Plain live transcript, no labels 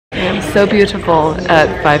so beautiful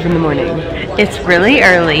at 5 in the morning. It's really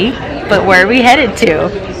early, but where are we headed to?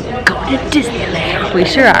 Going to Disneyland. We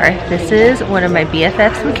sure are. This is one of my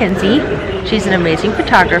BFFs, McKenzie. She's an amazing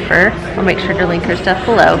photographer. I'll make sure to link her stuff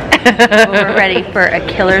below. We're ready for a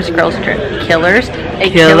killer's girls trip. Killer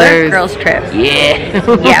girls trip. Yeah.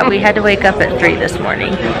 Yeah, we had to wake up at 3 this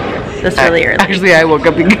morning. That's really early. Actually, I woke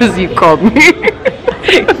up because you called me.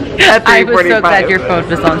 At 3:45. I was so glad your phone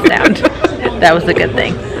was on sound. That was a good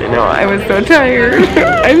thing. I know, I was so tired.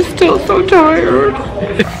 I'm still so tired.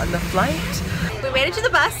 On the flight. We made it to the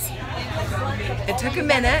bus. It took a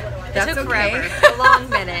minute. That's it took okay. forever. A long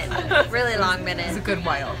minute. Really long minute. It was a good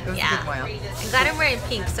while. It was a good while. I'm glad I'm wearing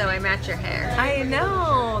pink so I match your hair. I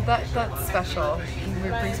know. That's special.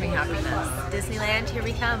 It brings me happiness. Disneyland, here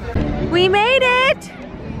we come. We made it!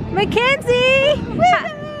 Mackenzie!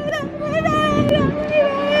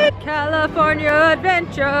 California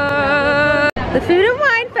Adventure! The Food and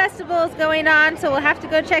Wine Festival is going on, so we'll have to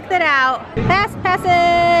go check that out.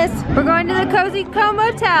 Passes! We're going to the Cozy Cove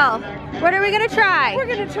Motel. What are we gonna try? We're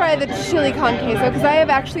gonna try the chili con queso because I have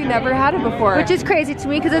actually never had it before. Which is crazy to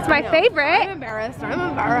me because it's my favorite. I'm embarrassed.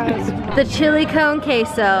 The chili con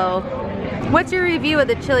queso. What's your review of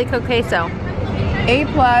the chili con queso? A+,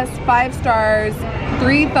 5 stars,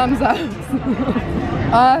 3 thumbs up.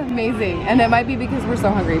 Amazing. And it might be because we're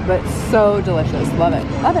so hungry, but so delicious. Love it.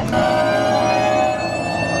 Love it.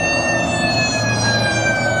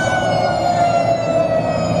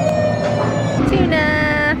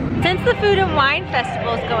 Tuna. Since the Food and Wine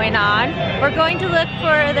Festival is going on, we're going to look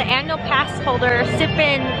for the annual pass holder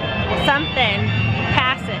sippin' something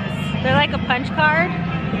passes. They're like a punch card,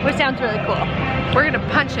 which sounds really cool. We're gonna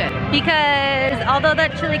punch it. Because although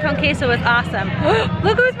that chili con queso was awesome,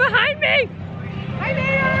 look who's behind me! Hi,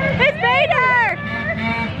 Mater! It's Mater!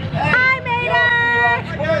 Hi, Mater!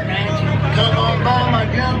 Come on by my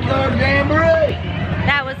junkyard jamboree.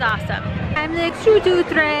 That was awesome. I'm the choo-choo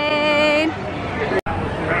train.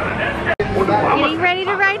 Getting ready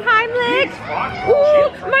to ride Heimlich.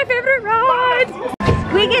 Ooh, my favorite ride.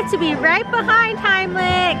 We get to be right behind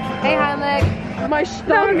Heimlich. Hey, Heimlich. My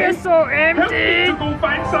stomach is so empty. To go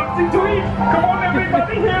find something to eat. Come on,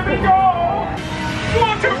 everybody, here we go.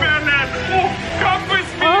 Watermelon. Oh, come with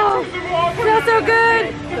me to the watermelon. So good.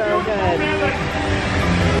 So good.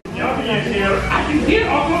 Yummy in here. I can hear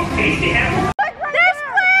all those tasty apples. There's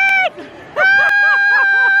Flick!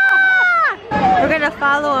 Ah! We're gonna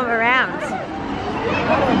follow him around.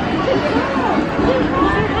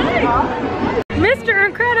 Mr.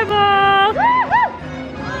 Incredible!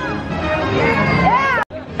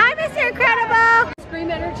 Hi, Mr. Incredible! Scream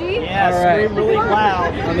energy. Yeah, scream really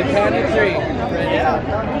loud. On the count of 3. Yeah.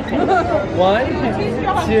 1,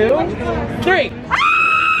 2, 3.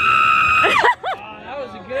 That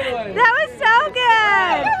was a good one. That was so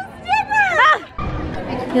good!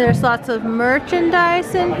 There's lots of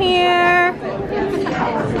merchandise in here.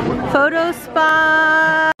 Photo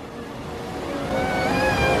spot.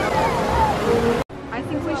 I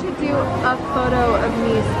think we should do a photo of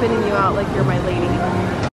me spinning you out like you're my lady.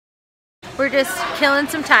 We're just killing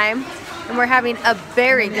some time, and we're having a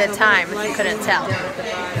very good time, if you couldn't tell.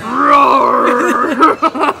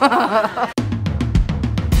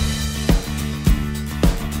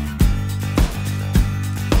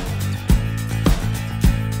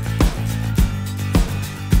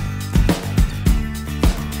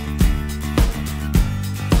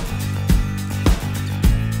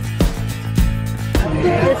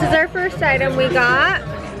 This is our first item we got.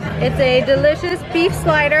 It's a delicious beef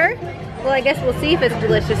slider. Well, I guess we'll see if it's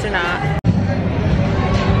delicious or not.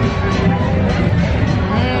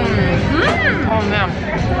 Oh man.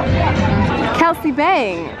 Kelsey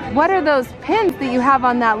Bang, what are those pins that you have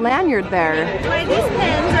on that lanyard there? Why, these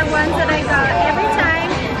pins are ones that I got every time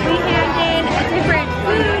we hand in a different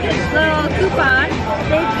food little coupon.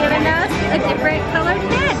 They've given us a different colored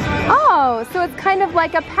pin. Oh, so it's kind of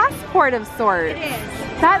like a passport of sorts. It is.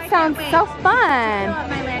 That sounds so fun.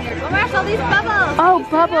 My lanyard. Oh my gosh, all these bubbles. Oh,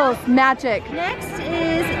 bubbles, magic. Next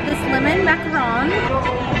is this lemon macaron.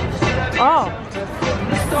 Oh,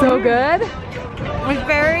 so good. It's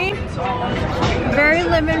very, very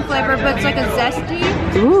lemon flavor, but it's like a zesty.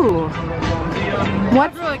 Ooh.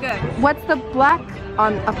 What's really good? What's the black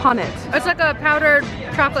upon it? It's like a powdered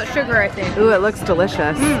chocolate sugar, I think. Ooh, it looks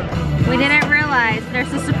delicious. We didn't realize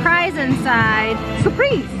there's a surprise inside.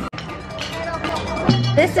 Surprise!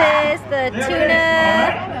 This is the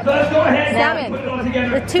tuna Salmon.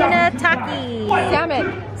 The tuna taki. Salmon.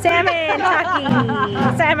 Salmon taki.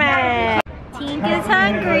 Salmon. Tink is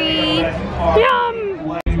hungry. Yum!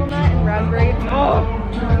 Hazelnut and raspberry. Oh,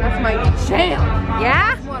 that's my jam.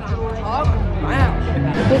 Yeah? What I'm talking about.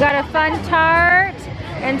 We got a fun tart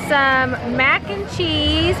and some mac and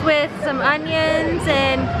cheese with some onions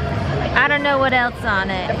and I don't know what else on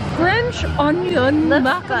it. French onion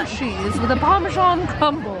mac and cheese with a Parmesan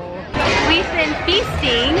crumble. We've been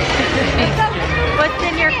feasting. What's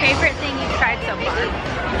been your favorite thing you've tried so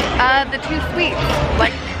far? The 2 sweets.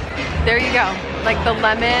 Like, there you go. Like the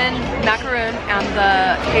lemon macaroon and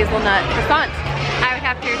the hazelnut croissant. I would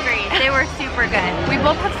have to agree. They were super good. We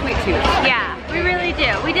both have sweet tooth. Yeah, we really do.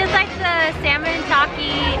 We did like the salmon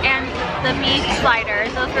taki and the beef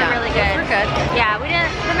sliders. Those were really good. Those were good. Yeah, we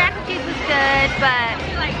didn't. The mac and cheese was good, but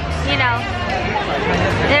you know,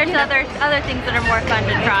 there's other things that are more fun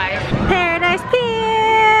to try. Paradise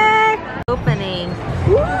Pier opening.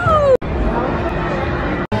 Woo!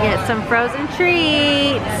 Get some frozen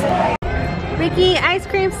treats. Mickey ice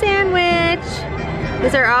cream sandwich.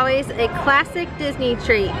 These are always a classic Disney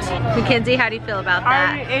treat. McKenzie, how do you feel about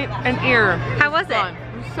that? I already ate an ear. How was it? It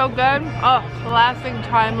was so good. Oh, classic,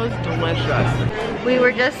 timeless, delicious. We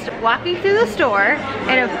were just walking through the store,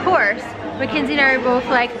 and of course, McKenzie and I were both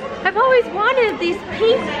like, I've always wanted these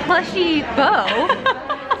pink plushy bow.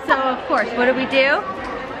 So of course, what did we do?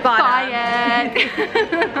 Buy it.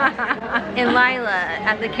 And Lila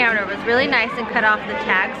at the counter was really nice and cut off the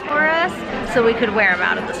tags for us so we could wear them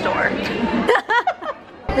out of the store.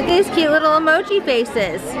 Look at these cute little emoji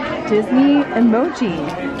faces. Disney emoji.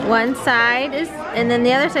 One side is, and then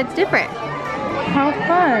the other side's different. How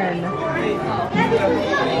fun.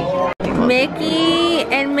 Mickey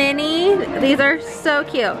and Minnie, these are so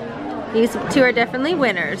cute. These two are definitely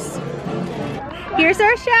winners. Here's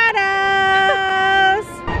our shadows.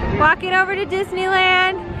 Walking over to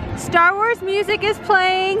Disneyland. Star Wars music is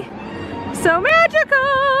playing. So magical.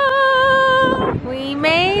 We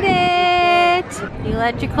made it. The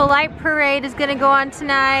electrical light parade is gonna go on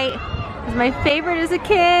tonight. It was my favorite as a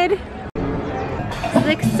kid. It's an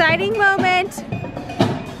exciting moment.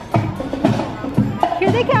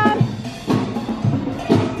 Here they come.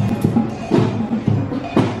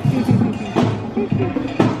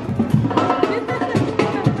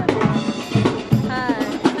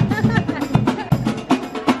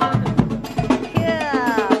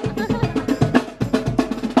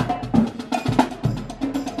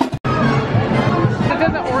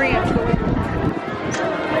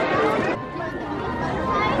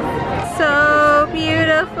 So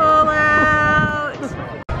beautiful out.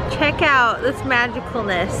 Check out this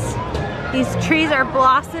magicalness. These trees are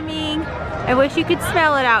blossoming. I wish you could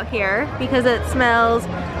smell it out here because it smells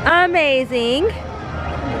amazing.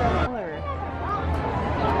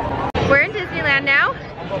 We're in Disneyland now.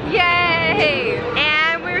 Yay!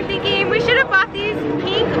 And we were thinking we should have bought these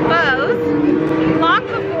pink bows long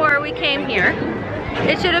before we came here.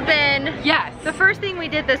 It should have been the first thing we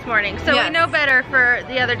did this morning, so we know better for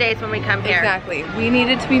the other days when we come here. Exactly. We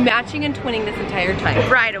needed to be matching and twinning this entire time.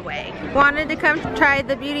 Right away. Wanted to come try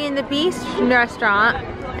the Beauty and the Beast restaurant,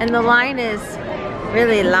 and the line is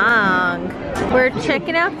really long. We're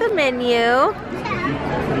checking out the menu.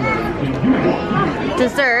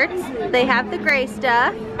 Desserts. They have the gray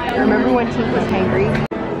stuff. Remember when Tink was hangry?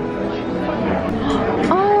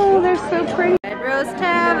 Oh, they're so pretty. Red Rose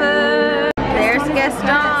Tavern. There's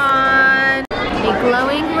Gaston. A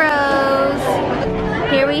glowing rose.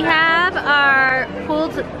 Here we have our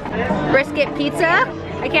pulled brisket pizza.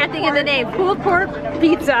 I can't think of the name. Pulled pork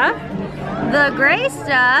pizza. The gray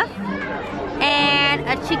stuff. And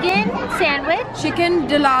a chicken sandwich. Chicken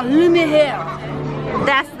de la Lumière.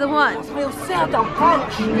 That's the one.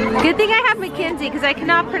 Good thing I have McKenzie because I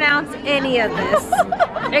cannot pronounce any of this.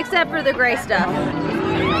 Except for the gray stuff.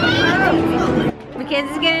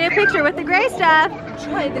 Mackenzie's getting a picture with the gray stuff.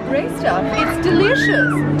 Try the gray stuff. It's delicious.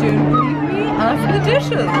 Don't believe me? Ask the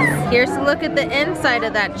dishes. Here's a look at the inside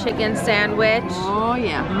of that chicken sandwich. Oh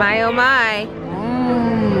yeah. My oh my.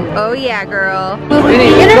 Oh yeah, girl. Well, we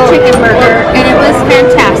ate a chicken burger and it was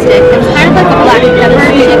fantastic. It was kind of like a black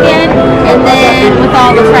pepper chicken, and then with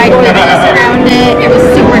all the fried goodness around it, it was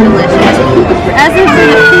super delicious. As for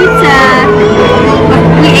the pizza,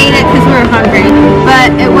 we ate it because we were hungry,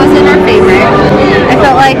 but it wasn't our favorite. I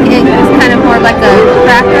felt like it was kind of more like a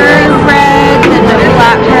cracker bread than a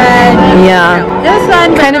flat bread. Yeah. It was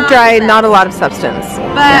fun, Kind of dry, not a lot of substance.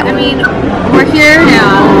 But I mean, we're here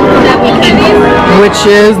now that we can Which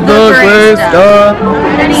is the gray stuff.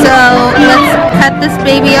 So let's cut this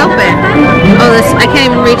baby open. Oh, I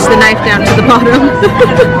can't even reach the knife down to the bottom.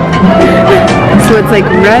 So it's like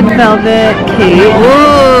red velvet cake.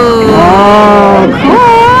 Whoa. Oh,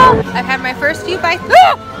 cool. I've had my first few bites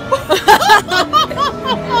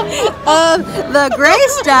of the gray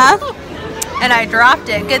stuff, and I dropped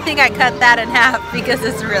it. Good thing I cut that in half because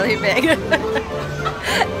it's really big.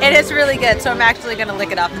 And it's really good, so I'm actually gonna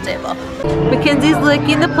lick it off the table. Mackenzie's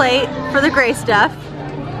licking the plate for the gray stuff.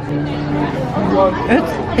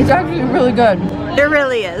 It's actually really good. It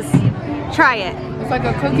really is. Try it. It's like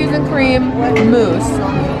a cookies and cream mousse.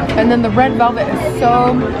 And then the red velvet is so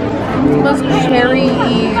almost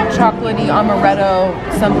cherry-y, chocolatey, amaretto,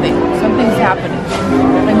 something. Something's happening.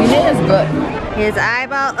 I mean, it is good. His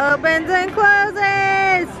eyeball opens and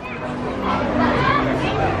closes.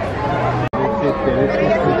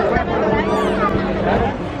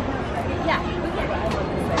 Yeah.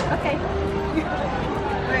 Okay.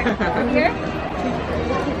 From here?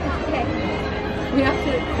 Okay. We have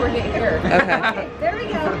to coordinate here. Okay. There we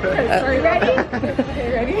go. Are you ready? Okay,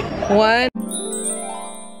 ready? One.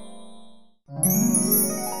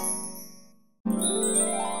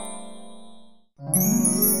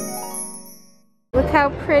 Look how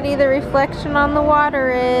pretty the reflection on the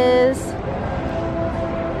water is.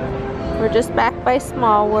 We're just back by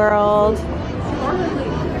Small World.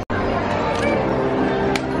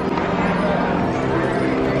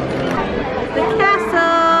 The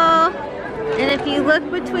castle! And if you look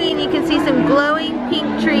between, you can see some glowing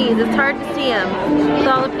pink trees. It's hard to see them with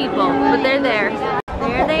all the people, but they're there.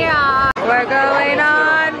 There they are. We're going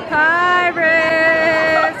on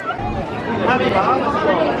pirates! But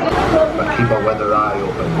keep a weather eye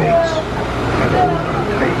open, mates.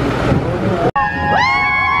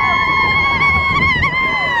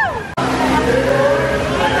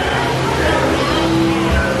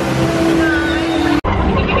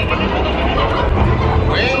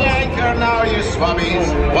 We'll anchor now, you swabbies.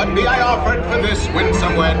 What be I offered for this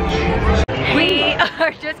winsome wench? We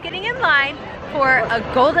are just getting in line for a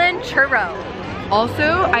golden churro.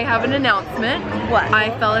 Also, I have an announcement. What?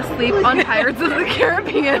 I fell asleep on Pirates of the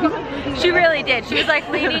Caribbean. She really did. She was like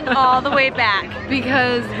leaning all the way back.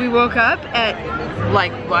 Because we woke up at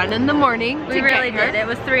like 1 in the morning. We really did. It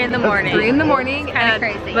was 3 in the morning. 3 in the morning. Kind of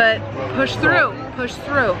crazy. But push through. Push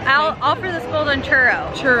through. All for this golden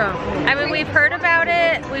churro. Churro. I mean, we've heard about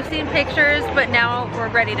it. We've seen pictures, but now we're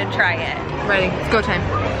ready to try it. Ready. It's go time.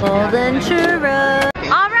 Golden churro.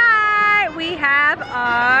 All right. We have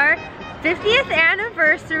our 50th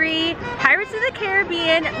anniversary Pirates of the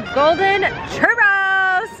Caribbean golden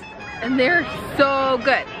churros. And they're so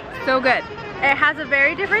good. So good. It has a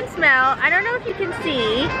very different smell. I don't know if you can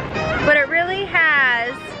see, but it really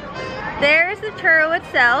has. There's the churro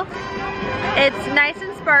itself. It's nice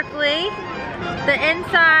and sparkly. The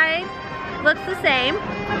inside looks the same,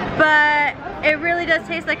 but it really does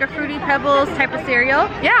taste like a Fruity Pebbles type of cereal.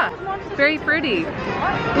 Yeah, very fruity.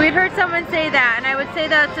 We've heard someone say that, and I would say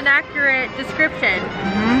that's an accurate description.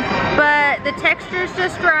 But the texture's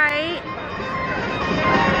just right.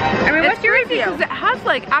 I mean, what's your review? Because it has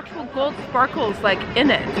like actual gold sparkles like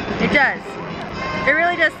in it. It does. It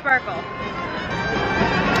really does sparkle.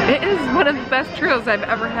 It is one of the best churros I've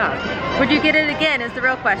ever had. Would you get it again is the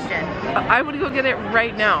real question. I would go get it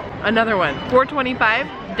right now. Another one. $4.25.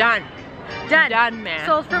 Done. Done. Done, man.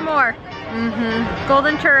 Sold for more.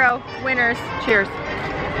 Golden churro winners. Cheers.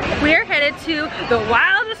 We are headed to the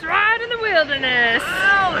wildest ride in the wilderness.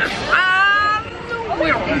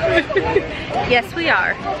 Yes, we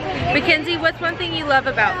are. Mackenzie, what's one thing you love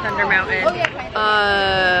about Thunder Mountain?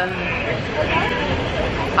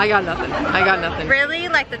 I got nothing. I got nothing. Really?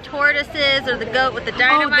 Like the tortoises or the goat with the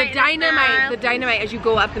dynamite? Oh, the dynamite. The dynamite as you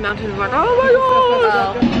go up the mountain is like, oh my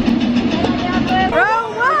god.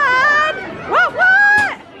 Row one!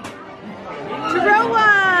 What? To row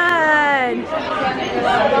one!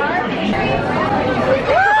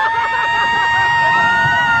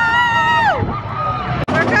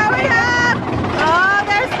 We're going up! Oh,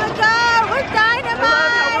 there's the goat with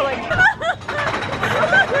dynamite!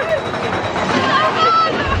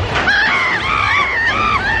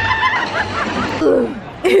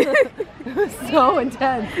 So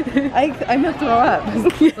intense. I'm gonna throw up.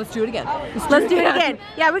 Let's do it again. Let's do it again.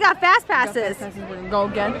 Yeah, we got fast passes. We're gonna go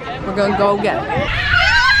again. We're gonna go again.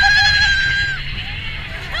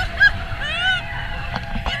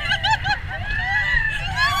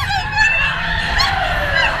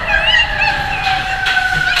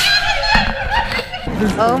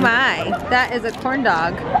 Oh my, that is a corn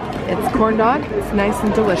dog. It's corn dog. It's nice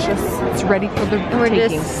and delicious. It's ready for the We're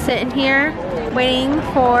taking. just sitting here waiting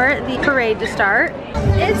for the parade to start.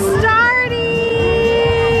 It's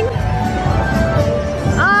starting!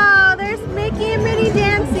 Oh, there's Mickey and Minnie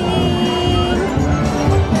dancing.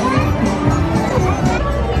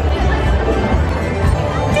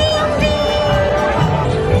 Ding ding!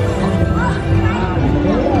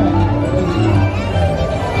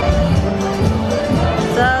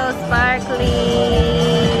 So sparkly.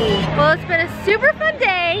 Well, it's been a super fun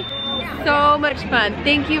day. So much fun.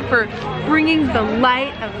 thank you for bringing the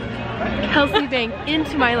light of Kelsey Bang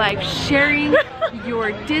into my life, sharing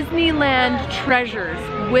your Disneyland treasures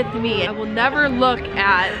with me. I will never look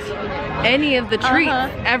at any of the treats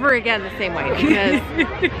ever again the same way, because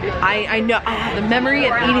I know I have the memory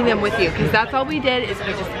of eating them with you, because that's all we did, is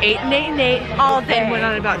we just ate and ate and ate all day and went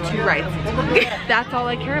on about 2 rides. That's all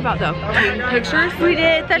I care about though. Taking pictures. We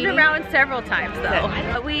did Thunder Mountain several times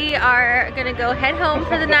though. We are gonna go head home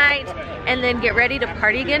for the night and then get ready to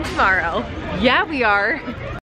party again tomorrow. Yeah, we are.